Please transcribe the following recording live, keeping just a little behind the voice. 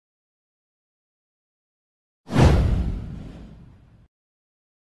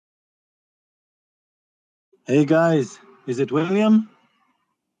Hey guys, is it William?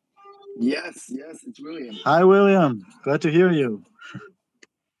 Yes, yes, it's William. Hi William, glad to hear you.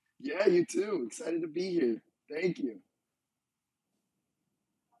 Yeah, you too. Excited to be here. Thank you.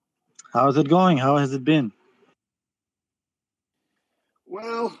 How's it going? How has it been?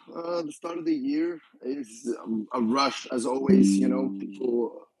 Well, the start of the year is a rush as always.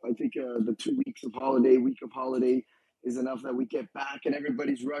 People. I think the 2 weeks of holiday, week of holiday, is enough that we get back and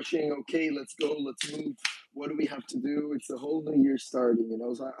everybody's rushing. Okay, let's go. Let's move. What do we have to do? It's a whole new year starting.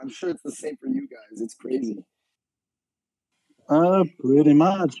 So I'm sure it's the same for you guys. It's crazy. Pretty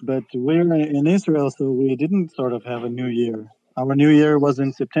much, but we're in Israel, so we didn't sort of have a new year. Our new year was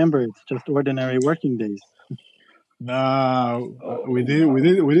in September. It's just ordinary working days. Nah, Oh we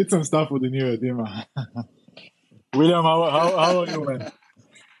wow. did some stuff with the new Dima. William, how are you, man?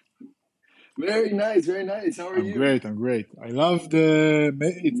 Very nice. Very nice. How are I'm you? great. I'm great. I love it's the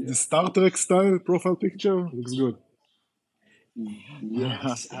Yeah. Star Trek style profile picture. Looks good.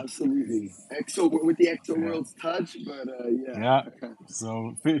 Yes, absolutely. Exo with the Exo Yeah, Worlds touch, but yeah. yeah.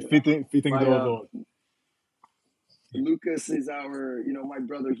 So Yeah. fitting the My overall. Lucas is my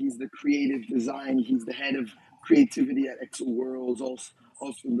brother. He's the creative design. He's the head of creativity at ExoWorlds.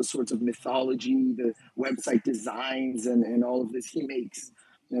 Also the sorts of mythology, the website designs, and all of this he makes.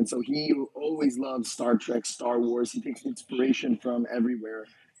 And so he always loves Star Trek, Star Wars. He takes inspiration from everywhere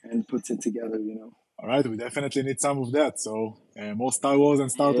and puts it together. All right, we definitely need some of that. So more Star Wars and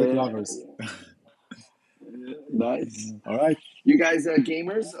Star Trek Yeah, lovers. yeah. Nice. All right. You guys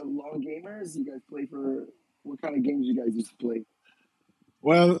gamers, long gamers? You guys play for what kind of games you guys used to play?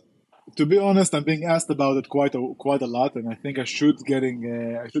 Well, to be honest, I'm being asked about it quite a lot, and I think I should get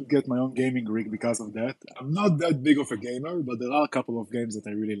my own gaming rig because of that. I'm not that big of a gamer, but there are a couple of games that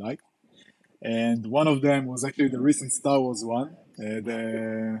I really like, and one of them was actually the recent Star Wars one,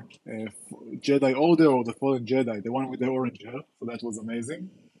 the Jedi Order or the Fallen Jedi, the one with the orange hair. So that was amazing.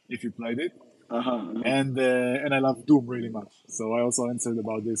 If you played it, Uh-huh. Uh-huh. and I love Doom really much. So I also answered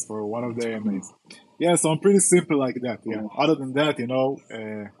about this for one of the AMAs. Yeah, so I'm pretty simple like that. Yeah. Oh, Other than that,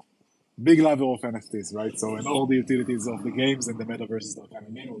 big level of NFTs, right? So, and all the utilities of the games and the metaverses are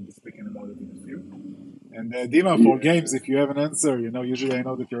coming in. We'll be speaking about it in a few. And Dima, for games, yeah. if you have an answer, usually I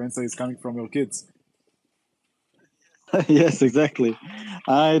know that your answer is coming from your kids. Yes, exactly.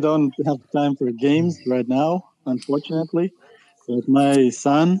 I don't have time for games right now, unfortunately, but my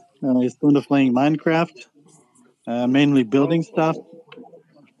son is fond of playing Minecraft, mainly building stuff. Oh,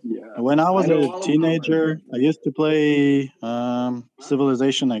 yeah. When I I was know a all about teenager, Minecraft. I used to play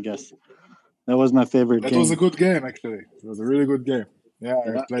Civilization, I guess. That was my favorite That was a game. good game, actually. It was a really good game. Yeah,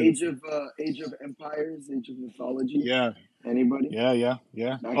 I've played it. Age of Empires, Age of Mythology. Yeah, Anybody yeah.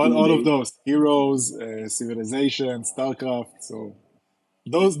 back in the All of day? those heroes, Civilization, StarCraft. So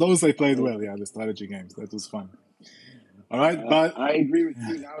those I played well. Yeah, the strategy games. That was fun. All right, Yeah, but I agree with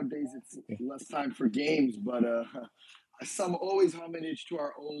you. Nowadays, it's less time for games, but some always homage to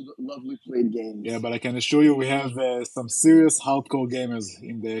our old, lovely played yeah, games. but I can assure you we have some serious hardcore gamers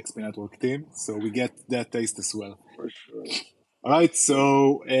in the XP.NETWORK team, so we get that taste as well. For sure. All right,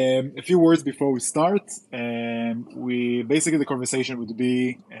 so a few words before we start. We basically the conversation would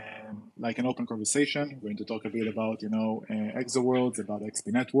be like an open conversation. We're going to talk a bit about ExoWorlds, about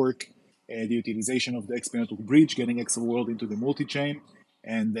XP.NETWORK, the utilization of the XP.NETWORK bridge, getting ExoWorld into the multi-chain,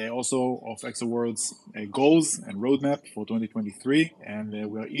 and also of ExoWorlds goals and roadmap for 2023. And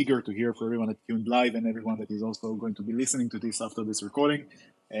we are eager to hear from everyone that tuned live and everyone that is also going to be listening to this after this recording,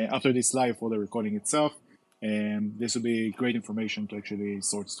 after this live for the recording itself. And this will be great information to actually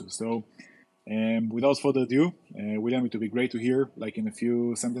sort through. So, without further ado, William, it would be great to hear, like in a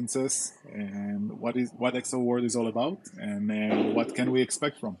few sentences, what ExoWorld is all about, and what can we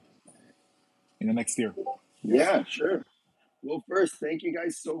expect from in the next year. Yeah, sure. Well, first, thank you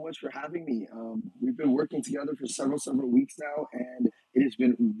guys so much for having me. We've been working together for several weeks now, and it has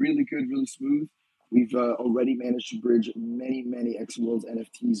been really good, really smooth. We've already managed to bridge many ExoWorlds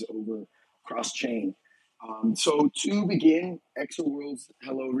NFTs over cross chain. So to begin, ExoWorlds,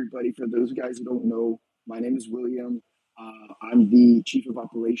 hello everybody. For those guys who don't know, my name is William. I'm the chief of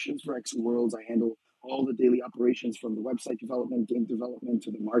operations for ExoWorlds. I handle all the daily operations from the website development, game development,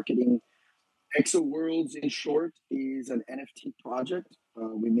 to the marketing. ExoWorlds, in short, is an NFT project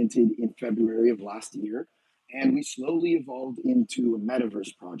we minted in February of last year. And we slowly evolved into a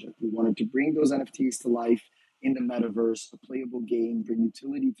metaverse project. We wanted to bring those NFTs to life in the metaverse, a playable game, bring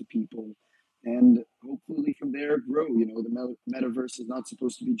utility to people, and hopefully from there grow. The metaverse is not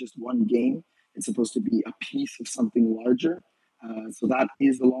supposed to be just one game, it's supposed to be a piece of something larger. So that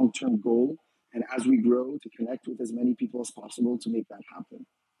is the long term goal. And as we grow, to connect with as many people as possible to make that happen.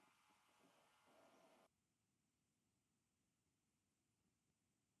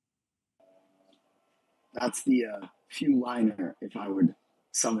 That's the few liner if I would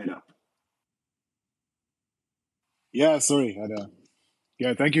sum it up. Yeah, sorry.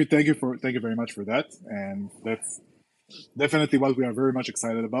 Yeah, thank you very much for that, and that's definitely what we are very much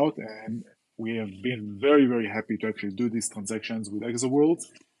excited about, and we have been very happy to actually do these transactions with ExoWorlds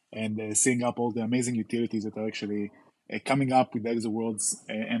and seeing up all the amazing utilities that are actually coming up with ExoWorlds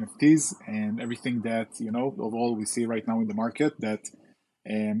NFTs and everything that of all we see right now in the market. That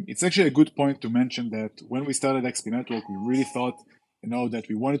it's actually a good point to mention that when we started XP.NETWORK, we really thought that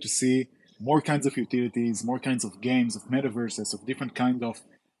we wanted to see more kinds of utilities, more kinds of games, of metaverses, of different kind of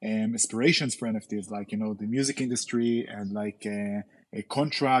aspirations for NFTs, like the music industry and like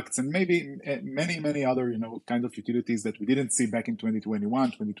contracts and maybe many other kind of utilities that we didn't see back in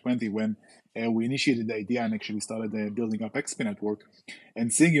 2021, 2020 when we initiated the idea and actually started building up XP.NETWORK,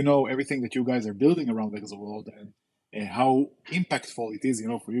 and seeing everything that you guys are building around ExoWorld and how impactful it is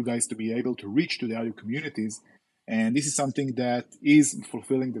for you guys to be able to reach to the other communities. And this is something that is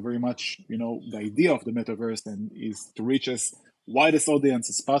fulfilling the very much the idea of the metaverse, and is to reach as widest audience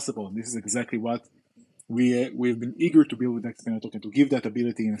as possible. And this is exactly what we've been eager to build with XP.NETWORK, and to give that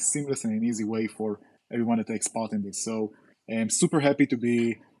ability in a seamless and an easy way for everyone that takes part in this. So I'm super happy to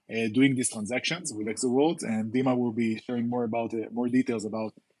be doing these transactions with ExoWorlds, and Dima will be sharing more details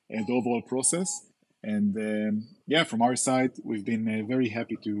about the overall process. And yeah, from our side, we've been very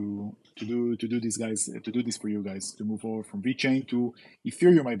happy to do this for you guys, to move over from VeChain to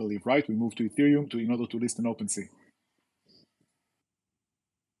Ethereum, I believe, right? We moved to Ethereum in order to list on OpenSea.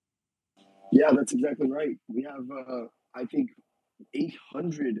 Yeah, that's exactly right. We have, I think,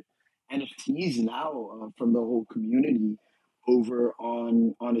 800 NFTs now from the whole community over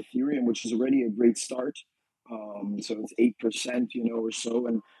on Ethereum, which is already a great start. So it's 8%, or so.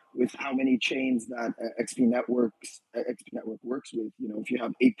 And with how many chains that XP Network works with, if you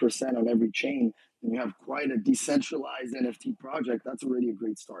have 8% on every chain, then you have quite a decentralized NFT project. That's already a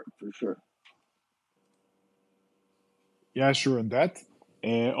great start for sure. Yeah, sure. On that,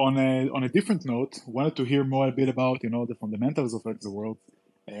 on a different note, wanted to hear more a bit about the fundamentals of ExoWorld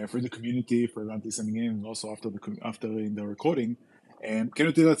for the community, for everyone listening in, and also after in the recording. And can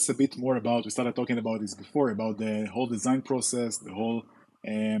you tell us a bit more about? We started talking about this before, about the whole design process, the whole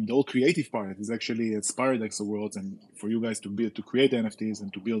creative part that is actually inspired ExoWorlds, and for you guys to create NFTs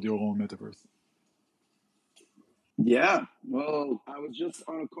and to build your own metaverse. Yeah, well, I was just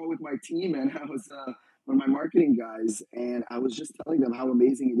on a call with my team, and I was one of my marketing guys, and I was just telling them how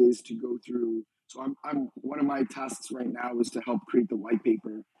amazing it is to go through. So I'm one of my tasks right now is to help create the white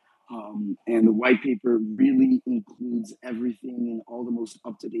paper, and the white paper really includes everything and all the most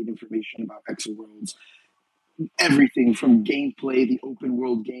up to date information about ExoWorlds, everything from gameplay, the open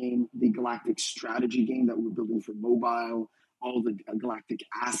world game, the galactic strategy game that we're building for mobile, all the galactic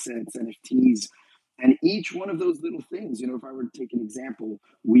assets, NFTs. And each one of those little things, if I were to take an example,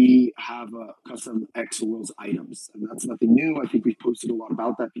 we have custom ExoWorlds items. And that's nothing new. I think we've posted a lot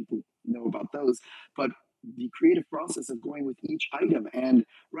about that. People know about those. But the creative process of going with each item. And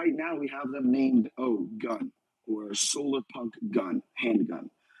right now we have them named, gun, or solar punk gun, handgun,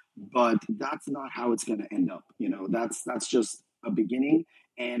 but that's not how it's going to end up. That's just a beginning,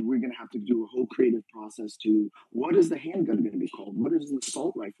 and we're going to have to do a whole creative process to what is the handgun going to be called? What is the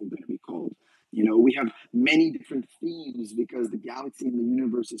assault rifle going to be called? We have many different themes because the galaxy and the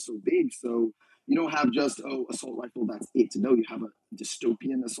universe is so big. So you don't have just assault rifle. That's it. No, you have a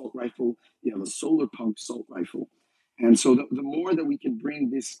dystopian assault rifle. You have a solar punk assault rifle. And so the more that we can bring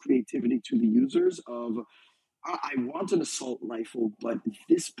this creativity to the users of I want an assault rifle, but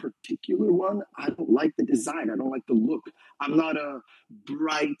this particular one, I don't like the design. I don't like the look. I'm not a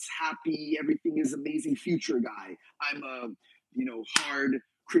bright, happy, everything is amazing future guy. I'm a, hard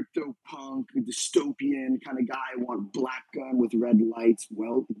crypto punk, dystopian kind of guy. I want black gun with red lights.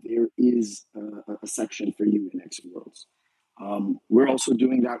 Well, there is a section for you in ExoWorlds. We're also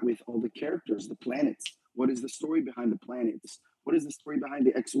doing that with all the characters, the planets. What is the story behind the planets? What is the story behind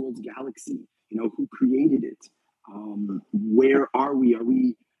the ExoWorlds galaxy? Who created it? Where are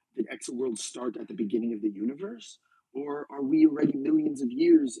we? Did ExoWorlds start at the beginning of the universe? Or are we already millions of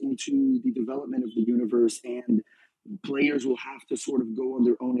years into the development of the universe, and players will have to sort of go on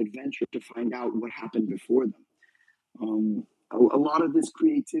their own adventure to find out what happened before them? A lot of this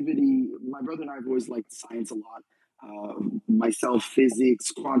creativity, my brother and I have always liked science a lot. Myself,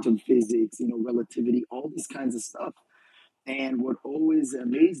 physics, quantum physics, relativity, all these kinds of stuff. And what always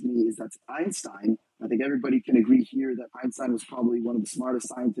amazed me is that Einstein, I think everybody can agree here that Einstein was probably one of the smartest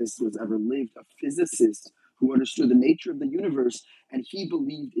scientists who has ever lived, a physicist who understood the nature of the universe, and he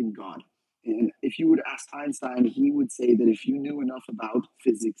believed in God. And if you would ask Einstein, he would say that if you knew enough about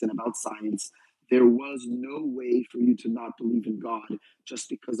physics and about science, There was no way for you to not believe in God just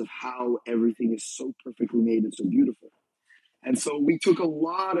because of how everything is so perfectly made and so beautiful. And so we took a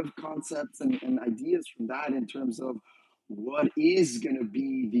lot of concepts and ideas from that in terms of what is going to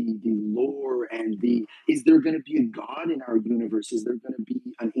be the lore and is there going to be a God in our universe? Is there going to be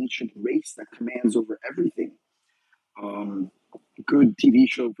an ancient race that commands over everything? Good TV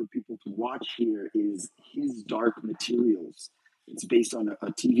show for people to watch here is His Dark Materials. It's based on a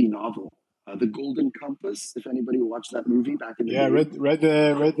TV novel, The Golden Compass. If anybody watched that movie back in the Yeah, day, read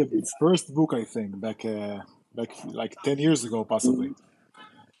the it's first book, I think, back like 10 years ago, possibly.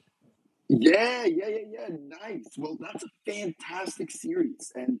 yeah. Nice. Well, that's a fantastic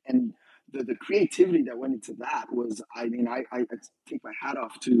series, and the creativity that went into that was, I mean, I take my hat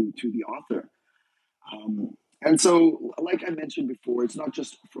off to the author. And so, like I mentioned before, it's not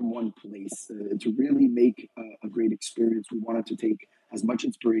just from one place. To really make a great experience, we wanted to take as much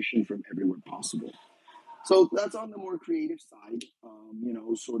inspiration from everywhere possible. So that's on the more creative side,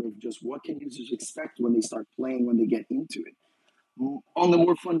 sort of just what can users expect when they start playing, when they get into it. On the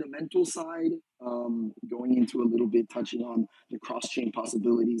more fundamental side, going into a little bit, touching on the cross-chain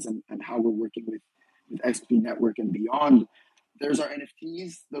possibilities and how we're working with XP.NETWORK and beyond. There's our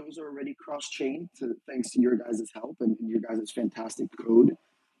NFTs; those are already cross-chain, thanks to your guys' help and your guys' fantastic code.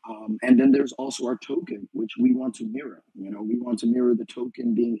 And then there's also our token, which we want to mirror. We want to mirror the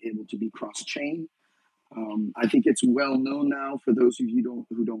token being able to be cross-chain. I think it's well known now for those of you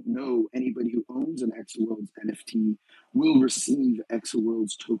who don't know, anybody who owns an ExoWorlds NFT will receive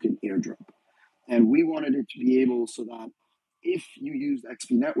ExoWorlds token airdrop. And we wanted it to be able so that if you used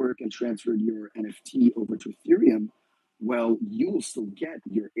XP.NETWORK and transferred your NFT over to Ethereum, well, you will still get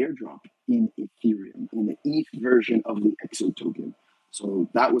your airdrop in Ethereum, in the ETH version of the EXO token. So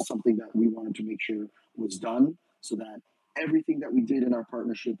that was something that we wanted to make sure was done so that everything that we did in our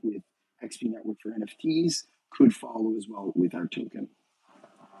partnership with XP.NETWORK for NFTs could follow as well with our token.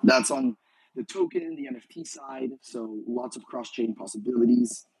 That's on the token, the NFT side, so lots of cross-chain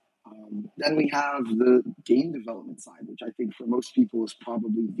possibilities. Then we have the game development side, which I think for most people is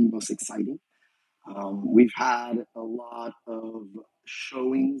probably the most exciting. We've had a lot of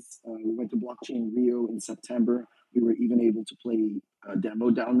showings. We went to Blockchain Rio in September. We were even able to play a demo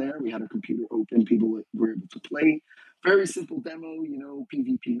down there. We had a computer open. People were able to play. Very simple demo,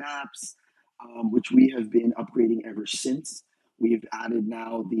 PvP maps, which we have been upgrading ever since. We've added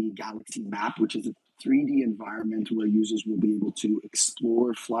now the Galaxy map, which is a 3D environment where users will be able to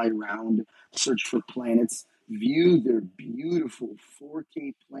explore, fly around, search for planets, view their beautiful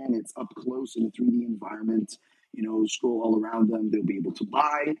 4K planets up close in a 3D environment, scroll all around them. They'll be able to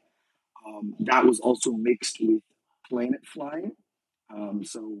buy. That was also mixed with planet flying.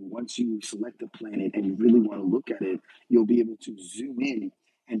 So once you select a planet and you really want to look at it, you'll be able to zoom in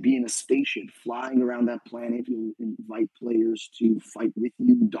and be in a spaceship flying around that planet. You'll invite players to fight with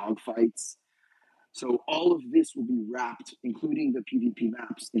you, dogfights. So all of this will be wrapped, including the PvP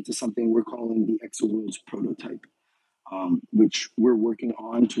maps, into something we're calling the ExoWorlds prototype, which we're working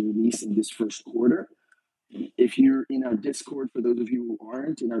on to release in this first quarter. If you're in our Discord, for those of you who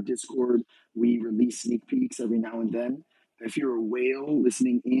aren't, in our Discord, we release sneak peeks every now and then. If you're a whale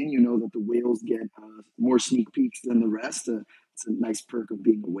listening in, you know that the whales get more sneak peeks than the rest. It's a nice perk of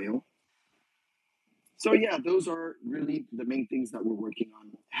being a whale. So yeah, those are really the main things that we're working on.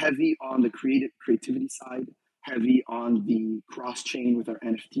 Heavy on the creativity side, heavy on the cross-chain with our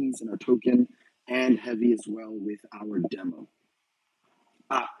NFTs and our token, and heavy as well with our demo.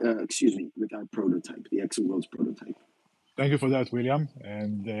 With our prototype, the ExoWorlds prototype. Thank you for that, William.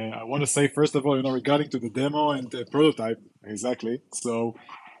 And I want to say, first of all, regarding to the demo and the prototype, exactly. So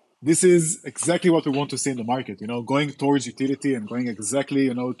this is exactly what we want to see in the market, going towards utility and going exactly,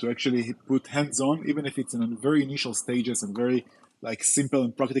 to actually put hands-on, even if it's in very initial stages and very simple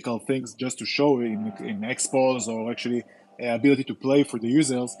and practical things just to show in expos or actually ability to play for the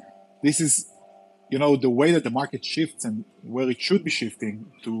users. This is, the way that the market shifts and where it should be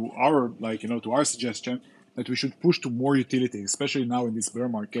shifting to our, to our suggestion that we should push to more utility, especially now in this bear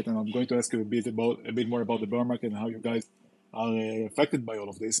market. And I'm going to ask you a bit more about the bear market and how you guys are affected by all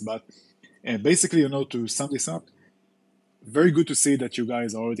of this. But basically, to sum this up, very good to see that you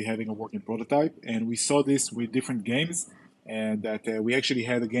guys are already having a working prototype. And we saw this with different games, and that we actually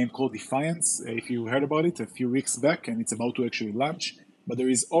had a game called Defiance, if you heard about it, a few weeks back, and it's about to actually launch. But there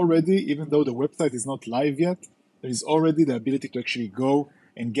is already, even though the website is not live yet, there is already the ability to actually go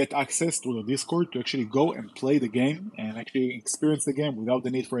and get access to the Discord to actually go and play the game and actually experience the game without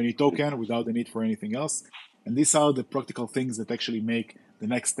the need for any token, without the need for anything else. And these are the practical things that actually make the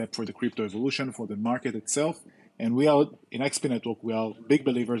next step for the crypto evolution, for the market itself. And we are, in XP.NETWORK, we are big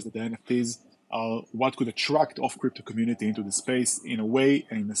believers that the NFTs what could attract off-crypto community into the space in a way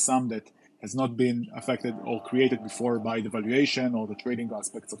and in a sum that has not been affected or created before by the valuation or the trading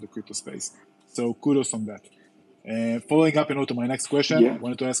aspects of the crypto space. So kudos on that. Following up, to my next question, I Yeah.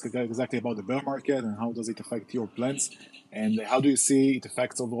 wanted to ask exactly about the bear market and how does it affect your plans, and how do you see it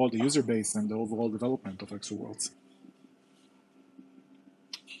affects overall the user base and the overall development of ExoWorlds?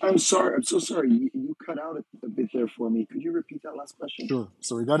 I'm sorry. I'm so sorry. You cut out a bit there for me. Could you repeat that last question? Sure.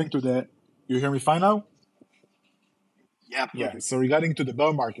 So regarding to you hear me fine now? Yeah, Yeah. perfect. So regarding to the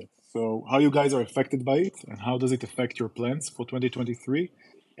bear market, so how you guys are affected by it, and how does it affect your plans for 2023?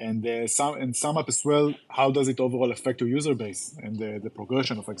 And sum up as well, how does it overall affect your user base and the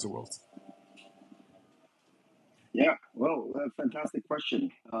progression of ExoWorlds? Yeah, well, fantastic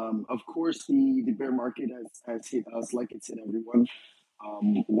question. Of course, the bear market has hit us like it's hit everyone.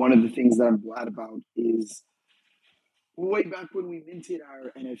 One of the things that I'm glad about is way back when we minted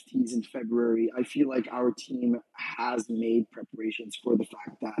our NFTs in February, I feel like our team has made preparations for the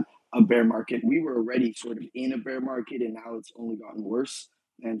fact that a bear market, we were already sort of in a bear market and now it's only gotten worse.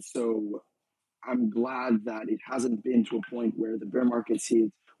 And so I'm glad that it hasn't been to a point where the bear market's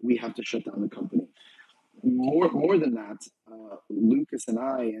hit, we have to shut down the company. More than that, Lucas and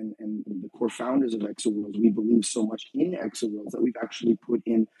I and the core founders of ExoWorlds, we believe so much in ExoWorlds that we've actually put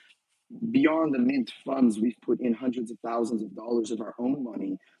in beyond the mint funds, we've put in hundreds of thousands of dollars of our own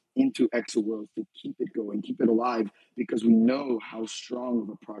money into ExoWorlds to keep it going, keep it alive, because we know how strong of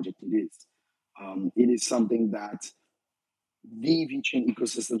a project it is. It is something that the VeChain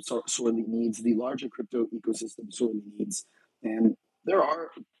ecosystem sorely needs, the larger crypto ecosystem sorely needs, and there are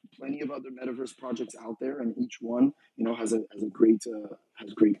plenty of other metaverse projects out there, and each one, has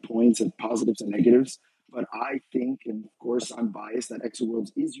great points and positives and negatives. But I think, and of course, I'm biased that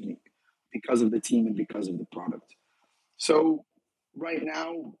ExoWorlds is unique because of the team and because of the product. So right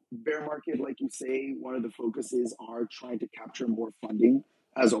now, bear market, like you say, one of the focuses are trying to capture more funding,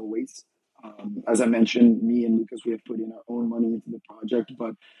 as always. As I mentioned, me and Lucas, we have put in our own money into the project,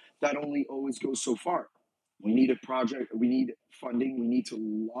 but that only always goes so far. We need a project, we need funding, we need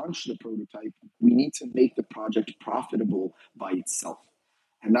to launch the prototype, we need to make the project profitable by itself.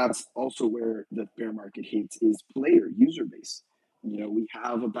 And that's also where the bear market hits is player user base. We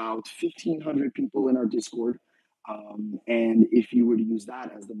have about 1,500 people in our Discord. And if you were to use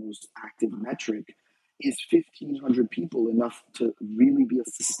that as the most active metric, is 1,500 people enough to really be a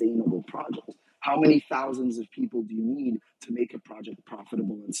sustainable project? How many thousands of people do you need to make a project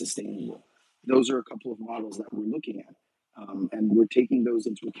profitable and sustainable? Those are a couple of models that we're looking at. And we're taking those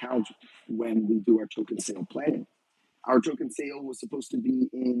into account when we do our token sale planning. Our token sale was supposed to be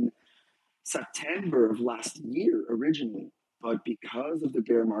in September of last year originally, but because of the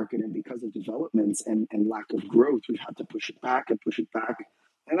bear market and because of developments and lack of growth, we've had to push it back and push it back.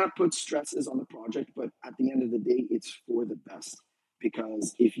 And that puts stresses on the project, but at the end of the day, it's for the best.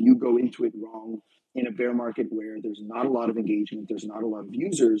 Because if you go into it wrong in a bear market where there's not a lot of engagement, there's not a lot of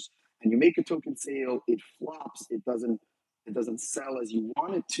users, and you make a token sale, it flops, it doesn't sell as you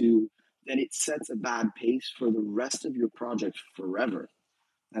want it to, then it sets a bad pace for the rest of your project forever.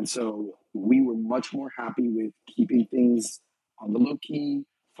 And so we were much more happy with keeping things on the low key,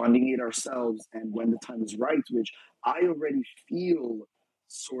 funding it ourselves, and when the time is right, which I already feel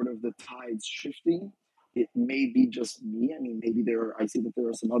sort of the tides shifting. It may be just me. I mean, I see that there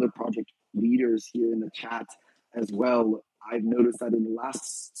are some other project leaders here in the chat as well. I've noticed that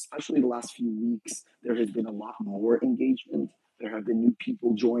especially the last few weeks, there has been a lot more engagement. There have been new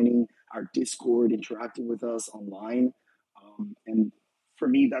people joining our Discord, interacting with us online. And for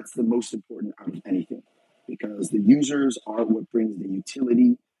me, that's the most important out of anything because the users are what brings the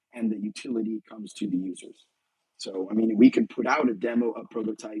utility, and the utility comes to the users. So, I mean, we can put out a demo, a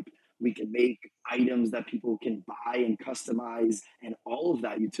prototype, we can make items that people can buy and customize and all of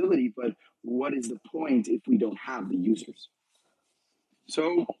that utility, but what is the point if we don't have the users?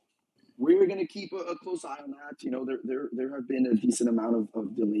 So, we're going to keep a close eye on that. There have been a decent amount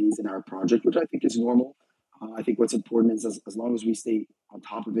of delays in our project, which I think is normal. I think what's important is as long as we stay on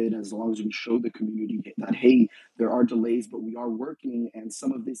top of it, as long as we show the community that, hey, there are delays, but we are working. And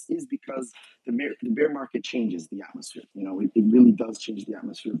some of this is because the bear market changes the atmosphere. It really does change the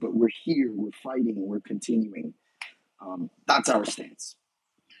atmosphere, but we're here, we're fighting, we're continuing. That's our stance.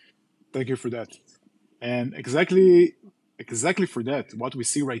 Thank you for that. And exactly for that, what we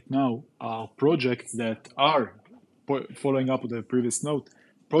see right now are projects that are following up with the previous note,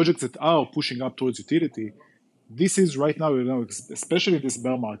 projects that are pushing up towards utility. This is right now, especially in this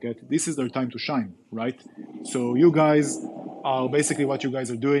bear market, this is their time to shine, right? So you guys are basically what you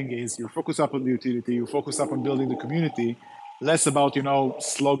guys are doing is you focus up on the utility, you focus up on building the community, less about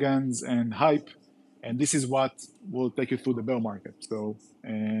slogans and hype, and this is what will take you through the bear market. So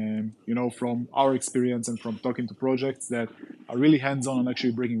from our experience and from talking to projects that are really hands-on and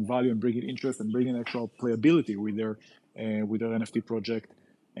actually bringing value and bringing interest and bringing actual playability with their NFT project.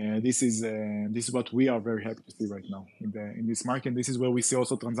 This is what we are very happy to see right now in this market. This is where we see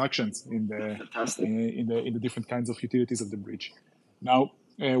also transactions Fantastic. in the different kinds of utilities of the bridge. Now,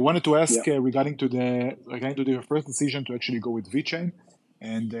 I wanted to ask Yeah. regarding to your first decision to actually go with VeChain,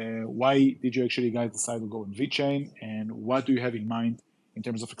 and why did you actually guys decide to go with VeChain, and what do you have in mind in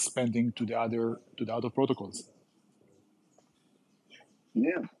terms of expanding to the other protocols?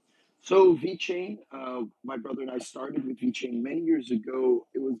 Yeah. So VeChain, my brother and I started with VeChain many years ago.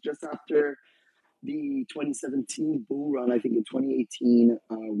 It was just after the 2017 bull run. I think in 2018,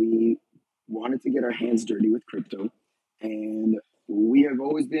 we wanted to get our hands dirty with crypto, and we have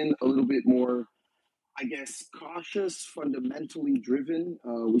always been a little bit more, I guess, cautious, fundamentally driven.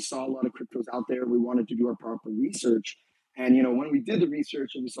 We saw a lot of cryptos out there. We wanted to do our proper research. And, when we did the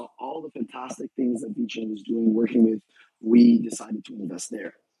research and we saw all the fantastic things that VeChain was doing, working with, we decided to invest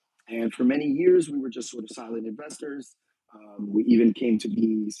there. And for many years, we were just sort of silent investors. We even came to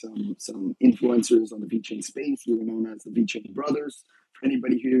be some influencers on the VeChain space. We were known as the VeChain brothers, for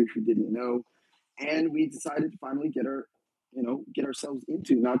anybody here who didn't know. And we decided to finally get ourselves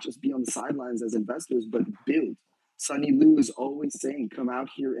into, not just be on the sidelines as investors, but build. Sunny Lou is always saying, come out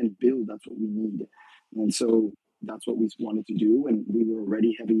here and build. That's what we need. And so that's what we wanted to do. And we were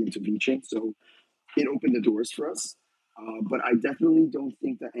already heavy into VeChain. So it opened the doors for us. But I definitely don't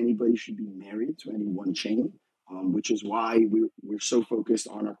think that anybody should be married to any one chain, which is why we're so focused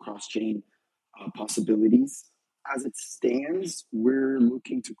on our cross-chain possibilities. As it stands, we're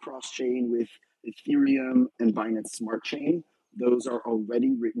looking to cross-chain with Ethereum and Binance Smart Chain. Those are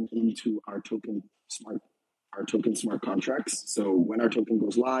already written into our token smart contracts. So when our token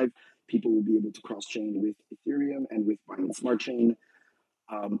goes live, people will be able to cross-chain with Ethereum and with Binance Smart Chain.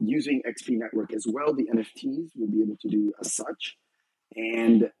 Using XP.NETWORK as well, the NFTs will be able to do as such.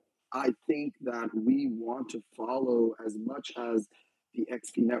 And I think that we want to follow as much as the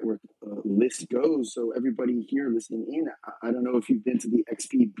XP.NETWORK list goes. So everybody here listening in, I don't know if you've been to the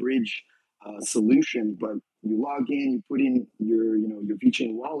XP Bridge solution, but you log in, you put in your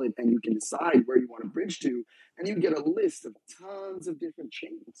VeChain wallet, and you can decide where you want to bridge to, and you get a list of tons of different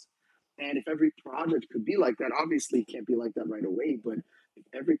chains. And if every project could be like that, obviously it can't be like that right away, but if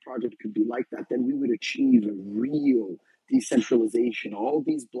every project could be like that, then we would achieve a real decentralization, all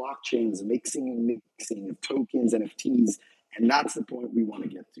these blockchains mixing and mixing of tokens, NFTs, and that's the point we want to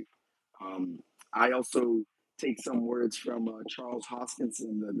get to. I also take some words from Charles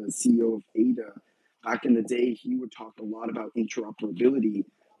Hoskinson, the CEO of ADA. Back in the day, he would talk a lot about interoperability,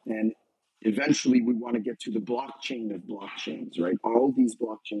 and eventually we want to get to the blockchain of blockchains, right? All these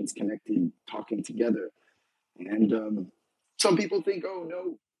blockchains connected, talking together. And some people think, oh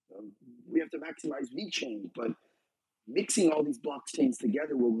no, we have to maximize VeChain, but mixing all these blockchains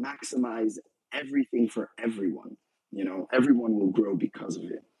together will maximize everything for everyone. Everyone will grow because of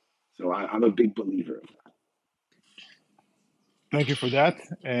it. So I'm a big believer of that. Thank you for that.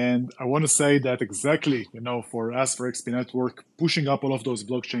 And I want to say that exactly, for us, for XP.NETWORK, pushing up all of those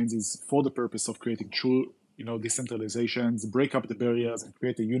blockchains is for the purpose of creating true, decentralizations, break up the barriers, and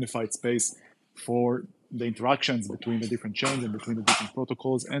create a unified space for the interactions between the different chains and between the different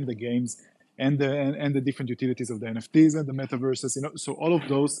protocols and the games and the different utilities of the NFTs and the metaverses. So all of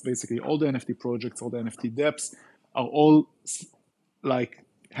those, basically, all the NFT projects, all the NFT dApps are all like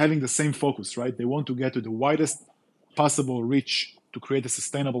having the same focus, right? They want to get to the widest possible reach to create a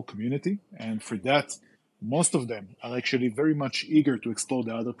sustainable community. And for that, most of them are actually very much eager to explore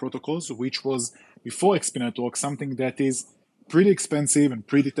the other protocols, which was before XP.NETWORK something that is pretty expensive and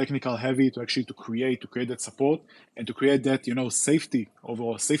pretty technical heavy to actually to create that support and to create that safety,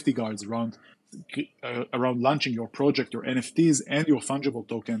 overall safety guards around launching your project, your NFTs and your fungible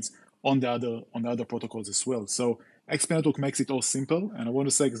tokens on the other protocols as well. So XP.NETWORK makes it all simple, and I want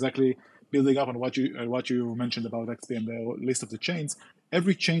to say exactly, building up on what you mentioned about XP and the list of the chains.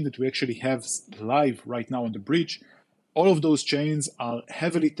 Every chain that we actually have live right now on the bridge, all of those chains are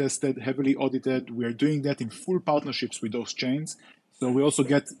heavily tested, heavily audited. We are doing that in full partnerships with those chains. So we also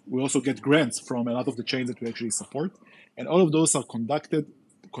get grants from a lot of the chains that we actually support, and all of those are conducted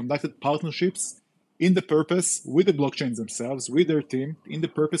partnerships in the purpose with the blockchains themselves, with their team, in the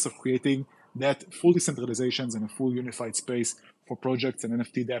purpose of creating that full decentralizations and a full unified space for projects and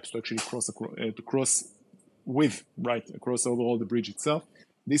NFT dApps to actually cross overall the bridge itself.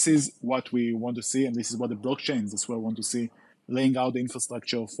 This is what we want to see, and this is what the blockchains as well want to see, laying out the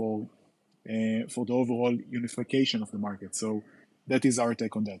infrastructure for for the overall unification of the market. So that is our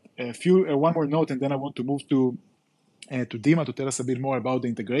take on that. One more note, and then I want to move to Dima to tell us a bit more about the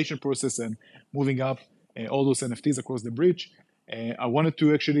integration process and moving up all those NFTs across the bridge. I wanted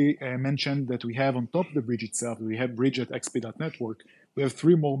to actually mention that we have on top of the bridge itself, we have bridge at XP.NETWORK. We have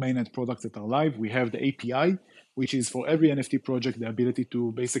 3 more mainnet products that are live. We have the API, which is for every NFT project, the ability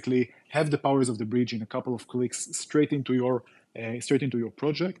to basically have the powers of the bridge in a couple of clicks straight into your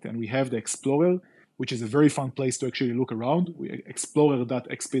project. And we have the Explorer, which is a very fun place to actually look around.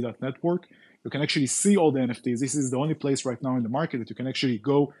 Explorer.xp.network. You can actually see all the NFTs. This is the only place right now in the market that you can actually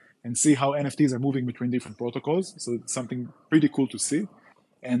go and see how NFTs are moving between different protocols. So it's something pretty cool to see.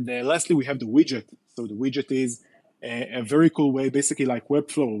 And lastly, we have the widget. So the widget is a very cool way, basically like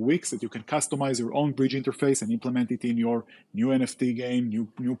Webflow or Wix, that you can customize your own bridge interface and implement it in your new NFT game,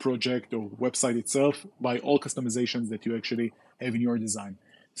 new project, or website itself by all customizations that you actually have in your design.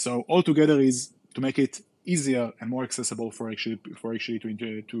 So altogether is to make it easier and more accessible for actually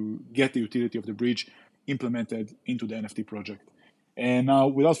to get the utility of the bridge implemented into the NFT project. And now,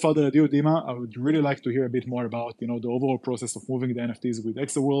 without further ado, Dima, I would really like to hear a bit more about the overall process of moving the NFTs with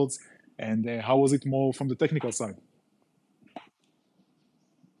ExoWorlds, and how was it more from the technical side?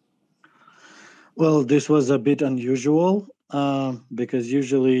 Well, this was a bit unusual because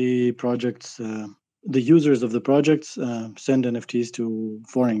usually projects, the users of the projects send NFTs to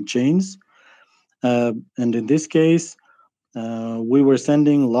foreign chains. And in this case, we were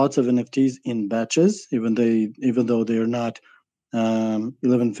sending lots of NFTs in batches, even though they are not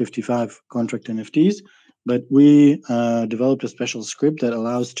 1155 contract NFTs. But we developed a special script that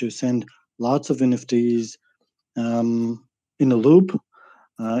allows to send lots of NFTs in a loop,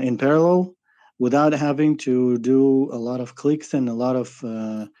 in parallel, without having to do a lot of clicks and a lot of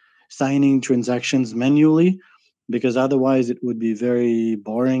signing transactions manually, because otherwise it would be very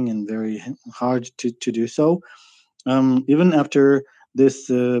boring and very hard to do so. Even after this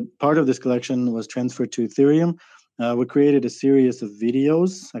part of this collection was transferred to Ethereum, we created a series of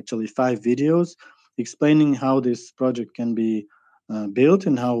videos, actually 5 videos, explaining how this project can be built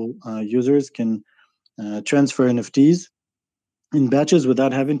and how users can transfer NFTs in batches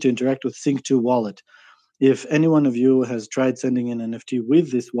without having to interact with Sync2 wallet. If any one of you has tried sending an NFT with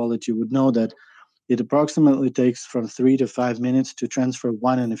this wallet, you would know that it approximately takes from 3 to 5 minutes to transfer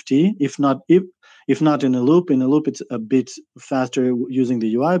one NFT. If not in a loop, it's a bit faster using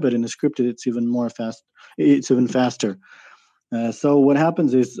the UI, but in a scripted, it's even faster. So what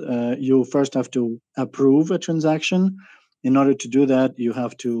happens is you first have to approve a transaction. In order to do that, you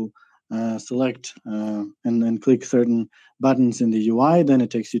have to select and click certain buttons in the UI. Then it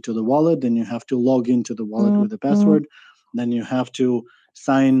takes you to the wallet. Then you have to log into the wallet with a password. Then you have to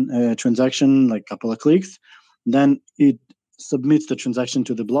sign a transaction, like a couple of clicks. Then it submits the transaction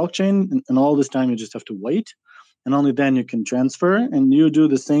to the blockchain. And all this time, you just have to wait. And only then you can transfer. And you do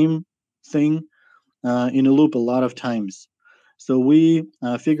the same thing in a loop a lot of times. So we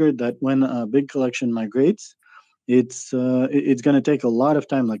figured that when a big collection migrates, it's going to take a lot of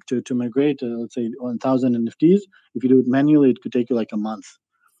time, like to migrate, let's say 1,000 NFTs. If you do it manually, it could take you like a month.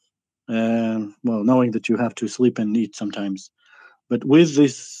 Well, knowing that you have to sleep and eat sometimes. But with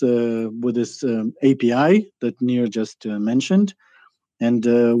this API that Nir just mentioned, and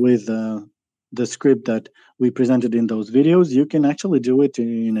with the script that we presented in those videos, you can actually do it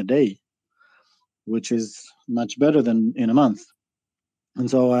in a day, which is much better than in a month. And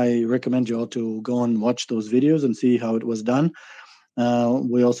so I recommend you all to go and watch those videos and see how it was done.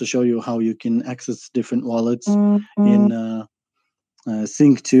 We also show you how you can access different wallets in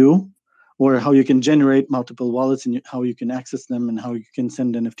Sync2, or how you can generate multiple wallets and how you can access them, and how you can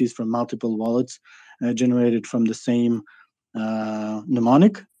send NFTs from multiple wallets generated from the same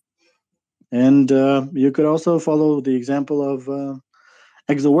mnemonic. And you could also follow the example of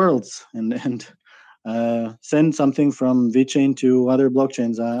ExoWorlds and send something from VeChain to other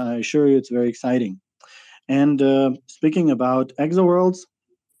blockchains. I assure you it's very exciting. And speaking about ExoWorlds,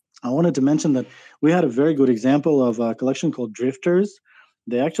 I wanted to mention that we had a very good example of a collection called Drifters.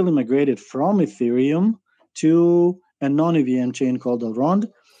 They actually migrated from Ethereum to a non-EVM chain called Elrond.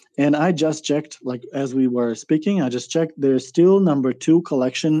 And I just checked, like as we were speaking, I just checked, they're still number 2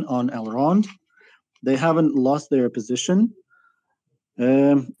 collection on Elrond. They haven't lost their position,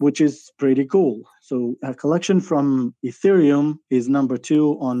 which is pretty cool. So a collection from Ethereum is number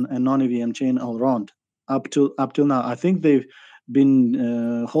 2 on a non-EVM chain, Elrond, up till now. I think they've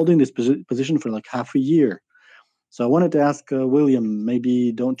been holding this position for like half a year. So I wanted to ask William,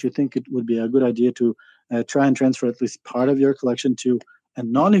 maybe don't you think it would be a good idea to try and transfer at least part of your collection to a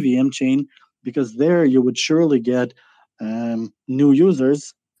non-EVM chain, because there you would surely get new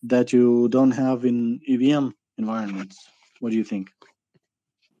users that you don't have in EVM environments? What do you think?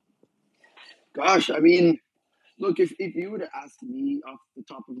 Gosh, I mean, look, if you were to ask me off the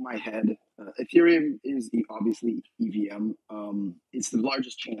top of my head, Ethereum is obviously EVM. It's the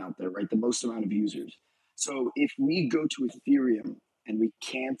largest chain out there, right? The most amount of users. So if we go to Ethereum and we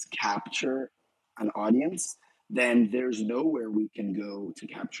can't capture an audience, then there's nowhere we can go to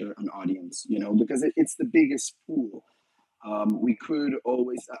capture an audience, because it's the biggest pool. We could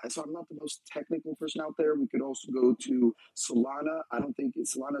always, so I'm not the most technical person out there. We could also go to Solana. I don't think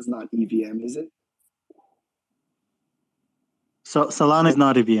Solana's not EVM, is it? So Solana is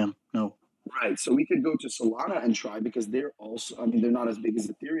not EVM, no. Right. So we could go to Solana and try because they're also, I mean, they're not as big as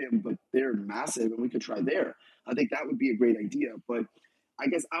Ethereum, but they're massive and we could try there. I think that would be a great idea. But I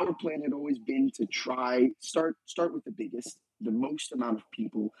guess our plan had always been to start with the biggest, the most amount of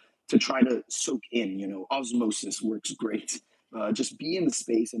people to try to soak in, osmosis works great. Just be in the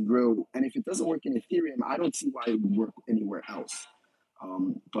space and grow. And if it doesn't work in Ethereum, I don't see why it would work anywhere else.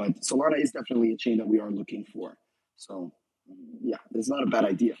 But Solana is definitely a chain that we are looking for. So yeah, it's not a bad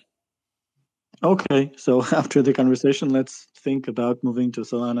idea. Okay, so after the conversation, let's think about moving to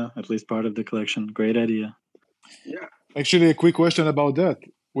Solana, at least part of the collection. Great idea. Yeah. Actually, a quick question about that,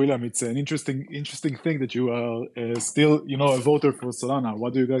 William. It's an interesting thing that you are still, a voter for Solana.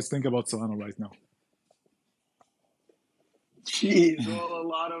 What do you guys think about Solana right now? Jeez, well,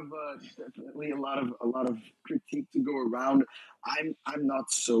 definitely a lot of critique to go around. I'm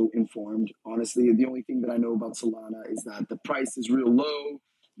not so informed, honestly. The only thing that I know about Solana is that the price is real low.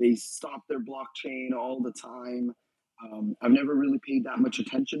 They stop their blockchain all the time. I've never really paid that much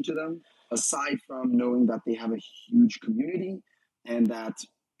attention to them, aside from knowing that they have a huge community and that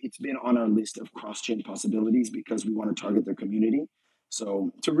it's been on our list of cross-chain possibilities because we want to target their community.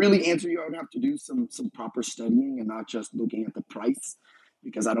 So to really answer you, I would have to do some proper studying and not just looking at the price,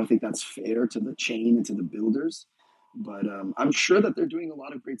 because I don't think that's fair to the chain and to the builders. But I'm sure that they're doing a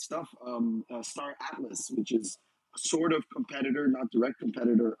lot of great stuff. Star Atlas, which is a sort of competitor, not direct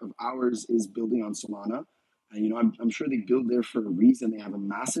competitor of ours, is building on Solana. And, I'm sure they build there for a reason. They have a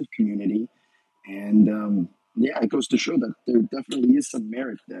massive community. And yeah, it goes to show that there definitely is some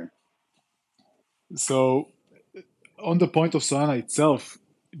merit there. So, on the point of Solana itself,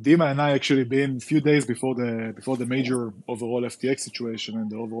 Dima and I actually been a few days before the major overall FTX situation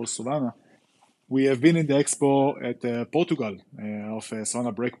and the overall Solana. We have been in the expo at Portugal of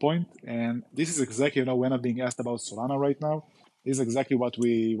Solana Breakpoint, and this is exactly when I'm being asked about Solana right now. This is exactly what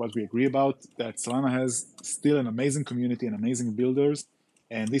we agree about. That Solana has still an amazing community and amazing builders,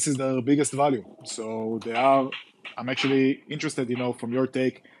 and this is their biggest value. So they are. I'm actually interested, from your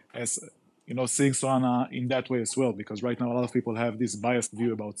take as seeing Solana in that way as well, because right now a lot of people have this biased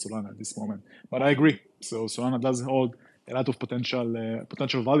view about Solana at this moment. But I agree. So Solana does hold a lot of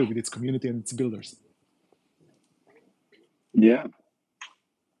potential value with its community and its builders. Yeah.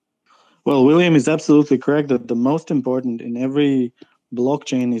 Well, William is absolutely correct that the most important in every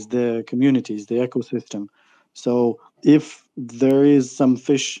blockchain is the communities, the ecosystem. So if there is some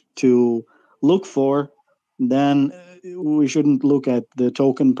fish to look for, then we shouldn't look at the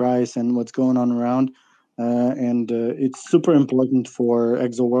token price and what's going on around. And it's super important for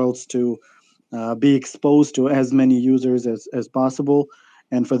ExoWorlds to be exposed to as many users as possible.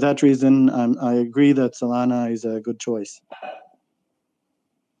 And for that reason, I agree that Solana is a good choice.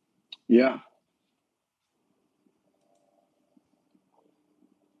 Yeah.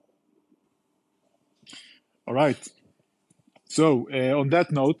 All right. So on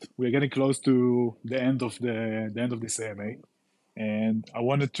that note, we're getting close to the end of this AMA, and I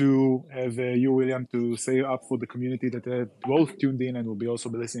wanted to have you, William, to say up for the community that both tuned in and will be also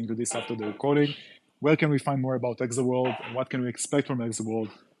be listening to this after the recording. Where can we find more about ExoWorld, and what can we expect from ExoWorld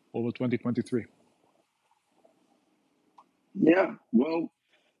over 2023? Yeah. Well,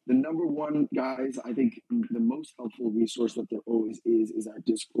 the number one, guys, I think the most helpful resource that there always is our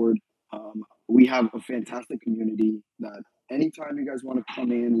Discord. We have a fantastic community that anytime you guys want to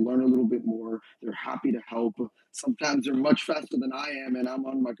come in, learn a little bit more, they're happy to help. Sometimes they're much faster than I am, and I'm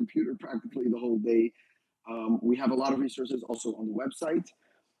on my computer practically the whole day. We have a lot of resources also on the website.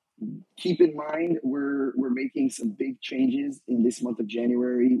 Keep in mind, we're making some big changes in this month of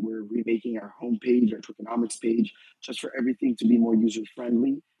January. We're remaking our homepage, our tokenomics page, just for everything to be more user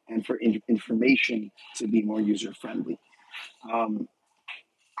friendly and for information to be more user friendly.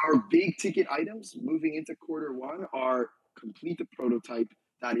 Our big ticket items moving into quarter one are complete the prototype.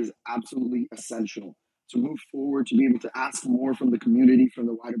 That is absolutely essential to move forward, to be able to ask more from the community, from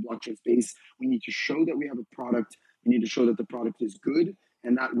the wider blockchain space. We need to show that we have a product. We need to show that the product is good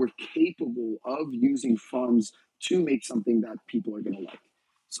and that we're capable of using funds to make something that people are going to like.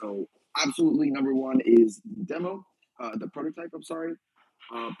 So absolutely number one is the prototype, I'm sorry.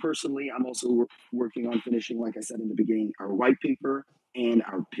 Personally, I'm also working on finishing, like I said in the beginning, our white paper and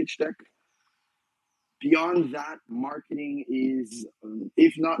our pitch deck. Beyond that, marketing is,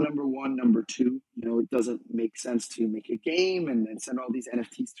 if not number one, number two. It doesn't make sense to make a game and then send all these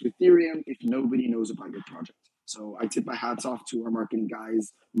NFTs to Ethereum if nobody knows about your project. So I tip my hats off to our marketing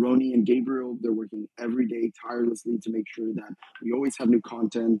guys, Roni and Gabriel. They're working every day tirelessly to make sure that we always have new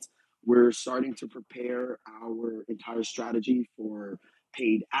content. We're starting to prepare our entire strategy for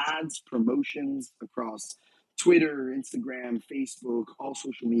paid ads, promotions across Twitter, Instagram, Facebook, all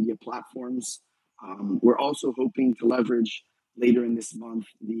social media platforms. We're also hoping to leverage later in this month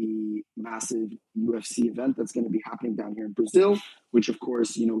the massive UFC event that's going to be happening down here in Brazil, which of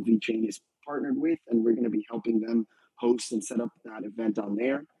course, VeChain is partnered with, and we're going to be helping them host and set up that event on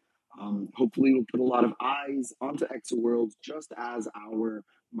there. Hopefully, we'll put a lot of eyes onto ExoWorlds just as our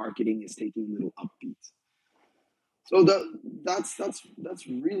marketing is taking a little upbeat. So that's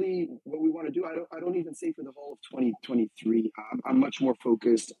really what we want to do. I don't even say for the whole of 2023. I'm much more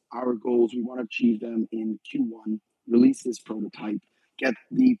focused. Our goals, we want to achieve them in Q1. Release this prototype, get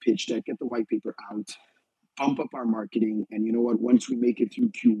the pitch deck, get the white paper out, pump up our marketing, and you know what? Once we make it through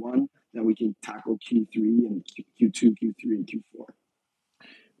Q1, then we can tackle Q3 and Q2, Q3, and Q4.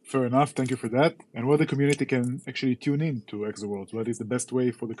 Fair enough. Thank you for that. And what the community can actually tune in to ExoWorlds? What is the best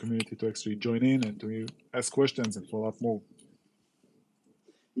way for the community to actually join in and to ask questions and follow up more?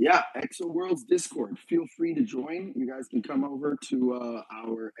 Yeah, ExoWorlds Discord. Feel free to join. You guys can come over to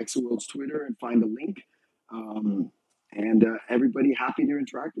our ExoWorlds Twitter and find a link. And everybody happy to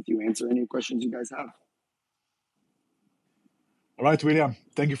interact with you, answer any questions you guys have. All right, William,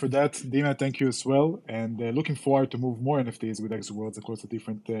 thank you for that. Dima, thank you as well. And looking forward to move more NFTs with ExoWorlds across the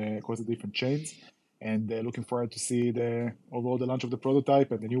different chains. And looking forward to see the overall the launch of the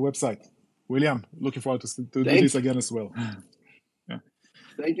prototype and the new website. William, looking forward to do this again as well. Yeah.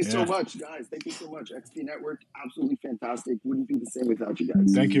 Thank you so much, guys. Thank you so much. XP.NETWORK, absolutely fantastic. Wouldn't be the same without you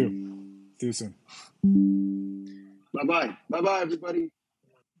guys. Thank you. See you soon. Bye-bye. Bye-bye, everybody.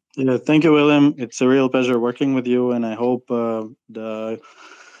 Yeah, thank you, William. It's a real pleasure working with you, and I hope the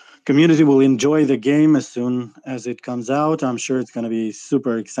community will enjoy the game as soon as it comes out. I'm sure it's going to be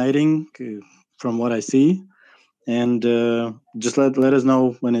super exciting from what I see. And just let us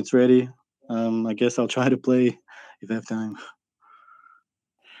know when it's ready. I guess I'll try to play if I have time.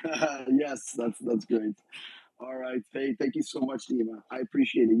 Yes, that's great. All right. Hey, thank you so much, Dima. I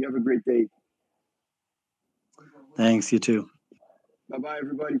appreciate it. You have a great day. Thanks, you too. Bye-bye,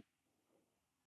 everybody.